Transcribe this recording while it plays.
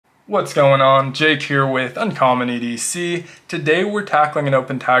What's going on? Jake here with Uncommon EDC. Today we're tackling an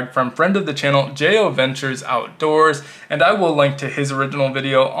open tag from friend of the channel, J.O. Ventures Outdoors, and I will link to his original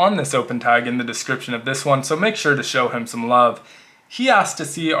video on this open tag in the description of this one, so make sure to show him some love. He asked to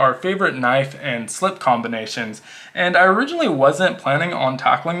see our favorite knife and slip combinations, and I originally wasn't planning on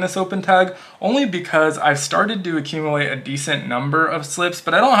tackling this open tag only because I've started to accumulate a decent number of slips,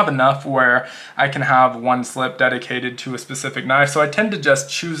 but I don't have enough where I can have one slip dedicated to a specific knife, so I tend to just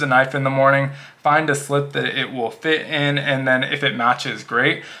choose a knife in the morning, find a slip that it will fit in, and then if it matches,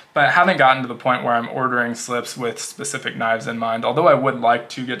 great. But I haven't gotten to the point where I'm ordering slips with specific knives in mind, although I would like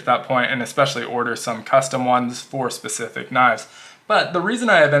to get to that point and especially order some custom ones for specific knives. But the reason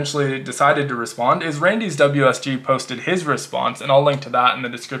I eventually decided to respond is Randy's WSG posted his response, and I'll link to that in the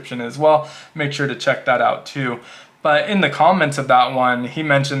description as well. Make sure to check that out too. But in the comments of that one, he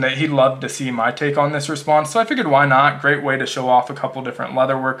mentioned that he'd love to see my take on this response, so I figured why not? Great way to show off a couple different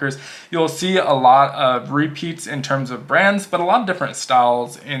leather workers. You'll see a lot of repeats in terms of brands, but a lot of different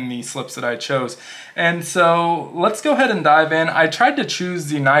styles in the slips that I chose. And so let's go ahead and dive in. I tried to choose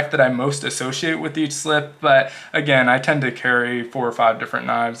the knife that I most associate with each slip, but again, I tend to carry 4 or 5 different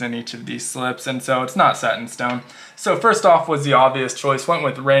knives in each of these slips, and so it's not set in stone. So first off was the obvious choice, went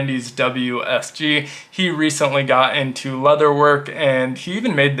with Randy's WSG. He recently got into leather work, and he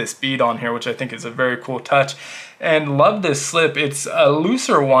even made this bead on here, which I think is a very cool touch. And love this slip. It's a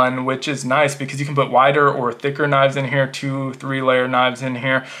looser one, which is nice because you can put wider or thicker knives in here, 2-3 layer knives in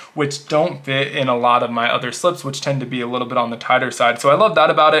here, which don't fit in a lot of my other slips, which tend to be a little bit on the tighter side. So I love that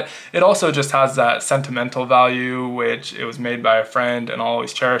about it. It also just has that sentimental value, which it was made by a friend, and I'll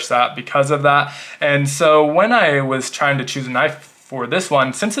always cherish that because of that. And so when I was trying to choose a knife for this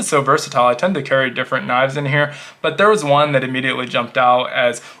one, since it's so versatile, I tend to carry different knives in here, but there was one that immediately jumped out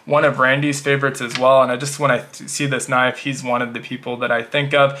as one of Randy's favorites as well, and when I see this knife, he's one of the people that I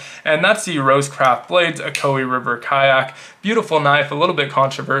think of, and that's the Rosecraft Blades, a Coe River kayak. Beautiful knife, a little bit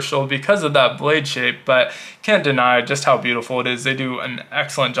controversial because of that blade shape, but can't deny just how beautiful it is. They do an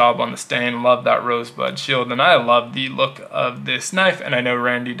excellent job on the stain. Love that rosebud shield, and I love the look of this knife, and I know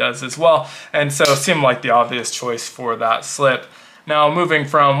Randy does as well, and so it seemed like the obvious choice for that slip. Now moving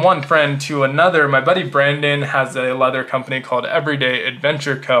from one friend to another, my buddy Brandon has a leather company called Everyday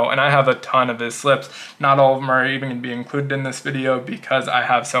Adventure Co, and I have a ton of his slips. Not all of them are even going to be included in this video because I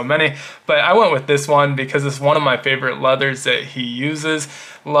have so many, but I went with this one because it's one of my favorite leathers that he uses.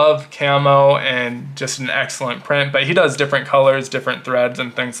 Love camo and just an excellent print, but he does different colors, different threads,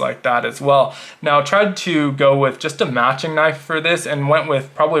 and things like that as well. Now tried to go with just a matching knife for this and went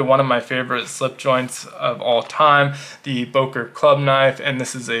with probably one of my favorite slip joints of all time, the Boker Club knife, and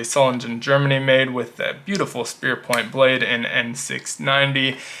this is a Solingen Germany made with that beautiful spear point blade in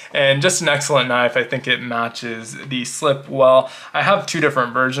N690, and just an excellent knife. I think it matches the slip well. I have 2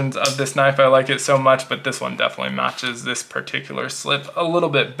 different versions of this knife. I like it so much, but this one definitely matches this particular slip a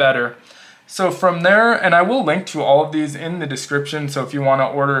little bit better. So from there, and I will link to all of these in the description, so if you want to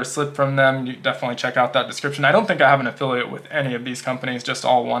order a slip from them, you definitely check out that description. I don't think I have an affiliate with any of these companies, just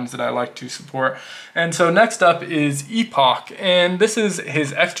all ones that I like to support. And so next up is Epoch, and this is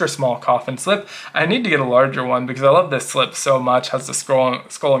his extra small coffin slip. I need to get a larger one because I love this slip so much. It has the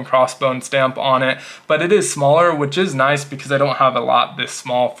skull and crossbone stamp on it, but it is smaller, which is nice because I don't have a lot this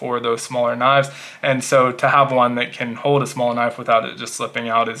small for those smaller knives, and so to have one that can hold a small knife without it just slipping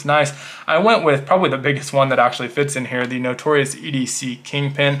out is nice. I went with probably the biggest one that actually fits in here, the notorious EDC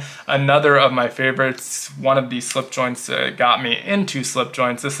Kingpin, another of my favorites, one of these slip joints that got me into slip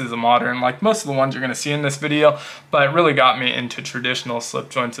joints. This is a modern, like most of the ones you're going to see in this video, but it really got me into traditional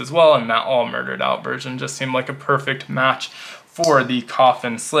slip joints as well, and that all murdered out version just seemed like a perfect match for the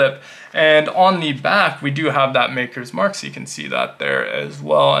coffin slip. And on the back, we do have that maker's mark, so you can see that there as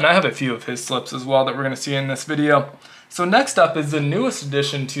well. And I have a few of his slips as well that we're going to see in this video. So next up is the newest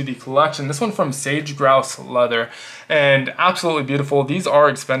addition to the collection, this one from Sage Grouse Leather, and absolutely beautiful. These are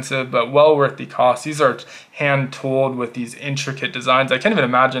expensive, but well worth the cost. These are hand tooled with these intricate designs. I can't even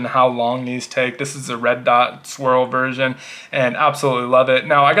imagine how long these take. This is a red dot swirl version, and absolutely love it.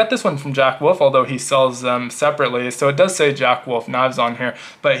 Now I got this one from Jack Wolf, although he sells them separately, so it does say Jack Wolf Knives on here,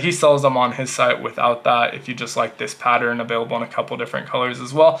 but he sells them on his site without that if you just like this pattern, available in a couple different colors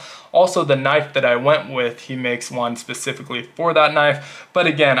as well. Also the knife that I went with, he makes one specifically for that knife, but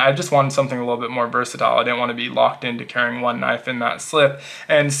again, I just wanted something a little bit more versatile. I didn't want to be locked into carrying one knife in that slip,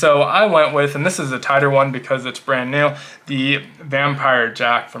 and so I went with, and this is a tighter one because it's brand new, the Vampire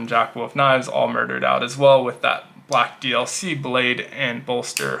Jack from Jack Wolf Knives, all murdered out as well, with that black DLC blade and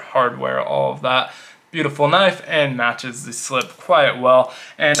bolster hardware, all of that. Beautiful knife and matches the slip quite well.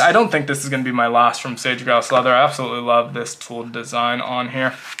 And I don't think this is going to be my last from Sage Grouse Leather. I absolutely love this tool design on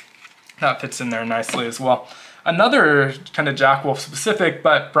here. That fits in there nicely as well. Another kind of Jack Wolf specific,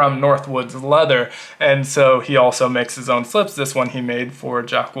 but from Northwoods Leather. And so he also makes his own slips. This one he made for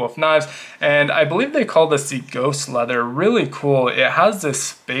Jack Wolf knives. And I believe they call this the Ghost Leather. Really cool. It has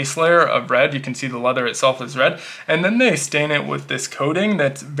this base layer of red. You can see the leather itself is red. And then they stain it with this coating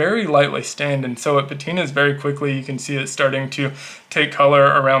that's very lightly stained. And so it patinas very quickly. You can see it starting to take color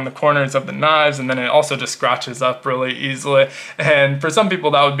around the corners of the knives, and then it also just scratches up really easily. And for some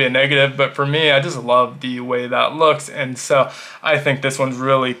people that would be a negative, but for me, I just love the way that looks, and so I think this one's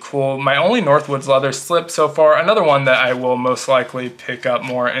really cool. My only Northwoods Leather slip so far, another one that I will most likely pick up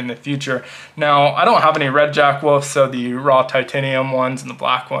more in the future. Now, I don't have any red Jack Wolf, so the raw titanium ones and the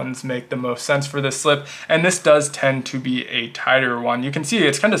black ones make the most sense for this slip, and this does tend to be a tighter one. You can see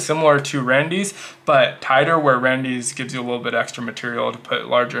it's kind of similar to Randy's, but tighter, where Randy's gives you a little bit extra material to put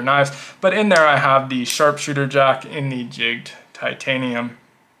larger knives. But in there I have the sharpshooter jack in the jigged titanium.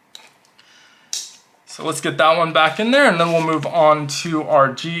 So let's get that one back in there, and then we'll move on to our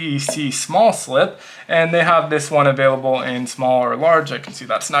GEC small slip. And they have this one available in small or large. I can see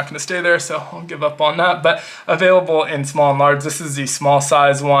that's not going to stay there, so I'll give up on that. But available in small and large. This is the small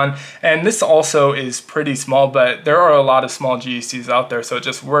size one. And this also is pretty small, but there are a lot of small GECs out there, so it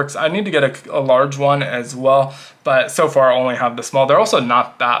just works. I need to get a large one as well, but so far I only have the small. They're also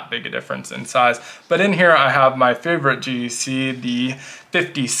not that big a difference in size. But in here I have my favorite GEC, the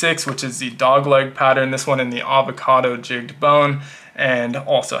 56, which is the dog leg pattern. This one in the avocado jigged bone, and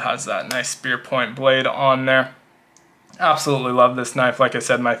also has that nice spear point blade on there. Absolutely love this knife. Like I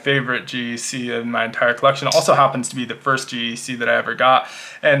said, my favorite GEC in my entire collection. Also happens to be the first GEC that I ever got.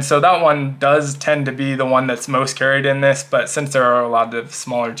 And so that one does tend to be the one that's most carried in this, but since there are a lot of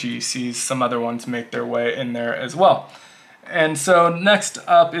smaller GECs, some other ones make their way in there as well. And so next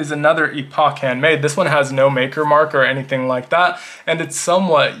up is another Epoch Handmade. This one has no maker mark or anything like that, and it's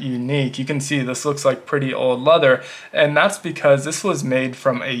somewhat unique. You can see this looks like pretty old leather, and that's because this was made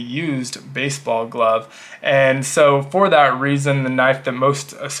from a used baseball glove. And so for that reason, the knife that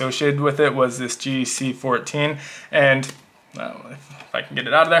most associated with it was this GEC 14, and well, if I can get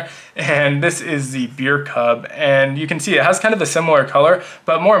it out of there. And this is the Beer Cub, and you can see it has kind of a similar color,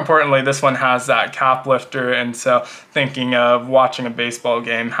 but more importantly, this one has that cap lifter, and so thinking of watching a baseball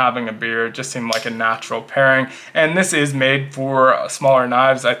game, having a beer just seemed like a natural pairing. And this is made for smaller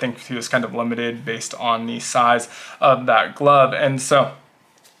knives. I think he was kind of limited based on the size of that glove, and so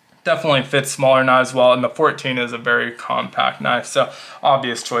definitely fits smaller knives well, and the 14 is a very compact knife, so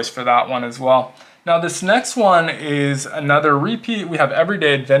obvious choice for that one as well. Now this next one is another repeat. We have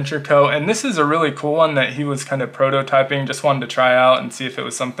Everyday Adventure Co., and this is a really cool one that he was kind of prototyping, just wanted to try out and see if it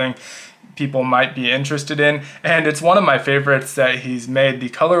was something people might be interested in, and it's one of my favorites that he's made. The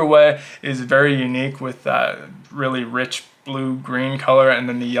colorway is very unique with that really rich blue-green color and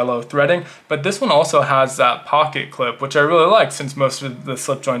then the yellow threading, but this one also has that pocket clip, which I really like since most of the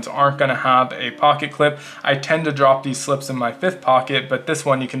slip joints aren't going to have a pocket clip. I tend to drop these slips in my fifth pocket, but this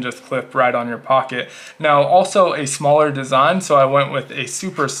one you can just clip right on your pocket. Now also a smaller design, so I went with a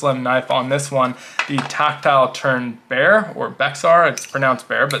super slim knife on this one, the Tactile Turn Bear, or Bexar. It's pronounced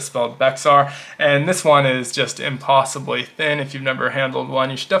Bear but spelled Bexar, and this one is just impossibly thin. If you've never handled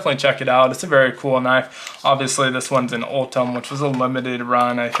one, you should definitely check it out. It's a very cool knife. Obviously this one's an Ultim, which was a limited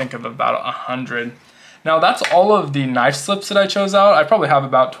run, I think of about 100. Now that's all of the knife slips that I chose out. I probably have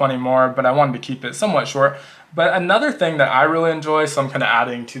about 20 more, but I wanted to keep it somewhat short. But another thing that I really enjoy, so I'm kind of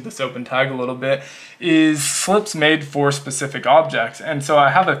adding to this open tag a little bit, is slips made for specific objects. And so I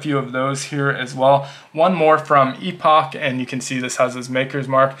have a few of those here as well. One more from Epoch, and you can see this has his maker's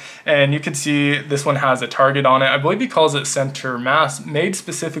mark. And you can see this one has a target on it. I believe he calls it center mass, made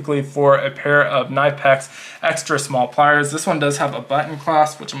specifically for a pair of knife pecks, extra small pliers. This one does have a button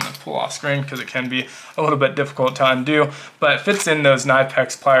clasp, which I'm going to pull off screen because it can be a little bit difficult to undo, but fits in those knife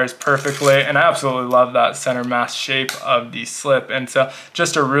pecks pliers perfectly. And I absolutely love that center mass shape of the slip, and so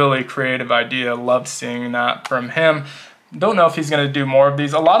just a really creative idea. Love seeing that from him. Don't know if he's going to do more of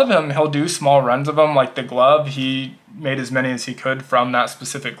these. A lot of them he'll do small runs of them, like the glove. He made as many as he could from that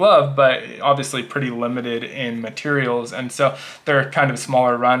specific glove, but obviously pretty limited in materials, and so they're kind of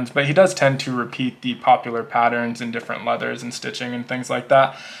smaller runs, but he does tend to repeat the popular patterns in different leathers and stitching and things like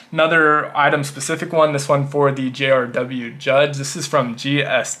that. Another item specific one, this one for the JRW Judge. This is from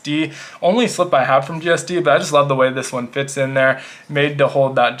GSD. Only slip I have from GSD, but I just love the way this one fits in there. Made to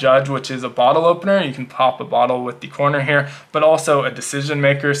hold that Judge, which is a bottle opener. You can pop a bottle with the corner here, but also a decision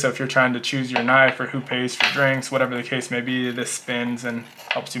maker. So if you're trying to choose your knife or who pays for drinks, whatever the case may be, this spins and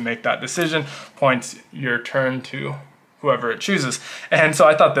helps you make that decision, points your turn to whoever it chooses. And so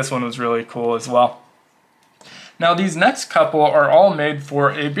I thought this one was really cool as well. Now these next couple are all made for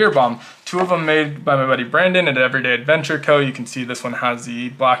a beer bomb. 2 of them made by my buddy Brandon at Everyday Adventure Co. You can see this one has the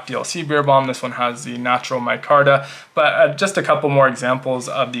black DLC beer bomb, this one has the natural micarta, but just a couple more examples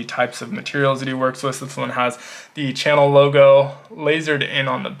of the types of materials that he works with. This one has the channel logo lasered in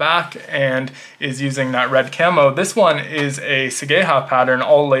on the back and is using that red camo. This one is a Sageha pattern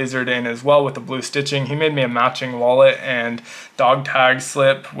all lasered in as well with the blue stitching. He made me a matching wallet and dog tag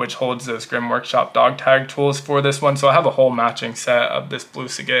slip, which holds those Grim Workshop dog tag tools for this one. So I have a whole matching set of this blue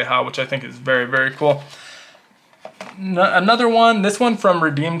Sageha, which I think is very, very cool. Another one, this one from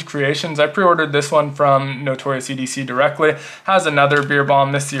Redeemed Creations. I pre-ordered this one from Notorious EDC directly. Has another beer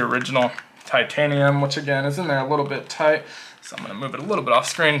bomb. This is the original titanium, which again is in there a little bit tight. So I'm gonna move it a little bit off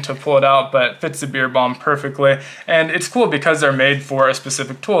screen to pull it out, but fits the beer bomb perfectly. And it's cool because they're made for a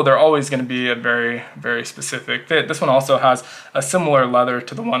specific tool. They're always gonna be a very, very specific fit. This one also has a similar leather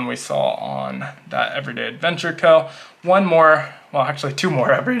to the one we saw on that Everyday Adventure Co. One more, well actually 2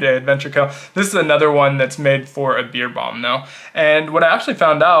 more Everyday Adventure Co. This is another one that's made for a beer bomb though. And what I actually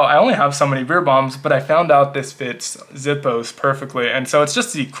found out, I only have so many beer bombs, but I found out this fits Zippos perfectly. And so it's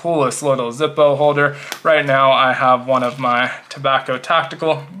just the coolest little Zippo holder. Right now I have one of my tobacco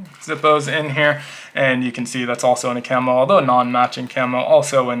tactical Zippos in here, and you can see that's also in a camo, although non-matching camo,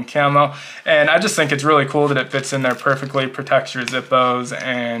 also in camo. And I just think it's really cool that it fits in there perfectly, protects your Zippos,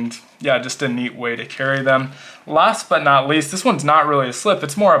 and yeah, just a neat way to carry them. Last but not least, this one's not really a slip,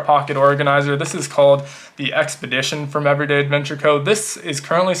 it's more a pocket organizer. This is called the Expedition from Everyday Adventure Co. This is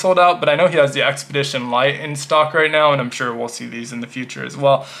currently sold out, but I know he has the Expedition Lite in stock right now, and I'm sure we'll see these in the future as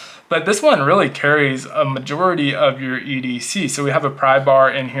well. But this one really carries a majority of your EDC. So we have a pry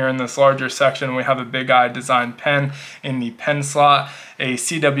bar in here in this larger section. We have a Big Eye design pen in the pen slot, a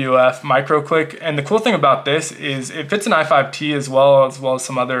CWF micro click. And the cool thing about this is it fits an i5T as well as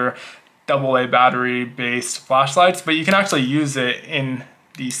some other AA battery based flashlights, but you can actually use it in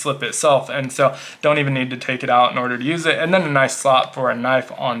the slip itself, and so don't even need to take it out in order to use it. And then a nice slot for a knife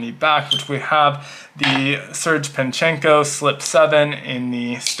on the back, which we have the Serge Panchenko Slip 7 in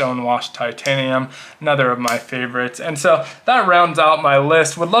the stonewashed titanium, another of my favorites. And so that rounds out my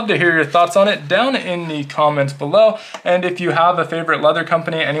list. Would love to hear your thoughts on it down in the comments below. And if you have a favorite leather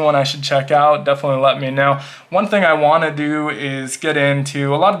company, anyone I should check out, definitely let me know. One thing I want to do is get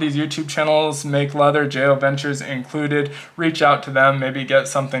into a lot of these YouTube channels make leather, J.O Ventures included. Reach out to them, maybe get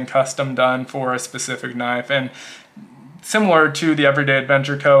something custom done for a specific knife. And similar to the Everyday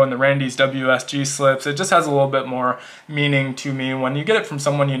Adventure Co. and the Randy's WSG slips, it just has a little bit more meaning to me when you get it from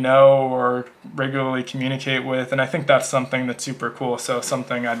someone you know or regularly communicate with, and I think that's something that's super cool, so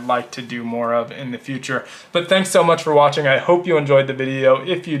something I'd like to do more of in the future. But thanks so much for watching. I hope you enjoyed the video.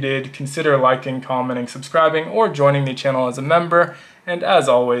 If you did, consider liking, commenting, subscribing, or joining the channel as a member. And as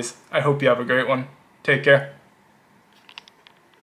always, I hope you have a great one. Take care.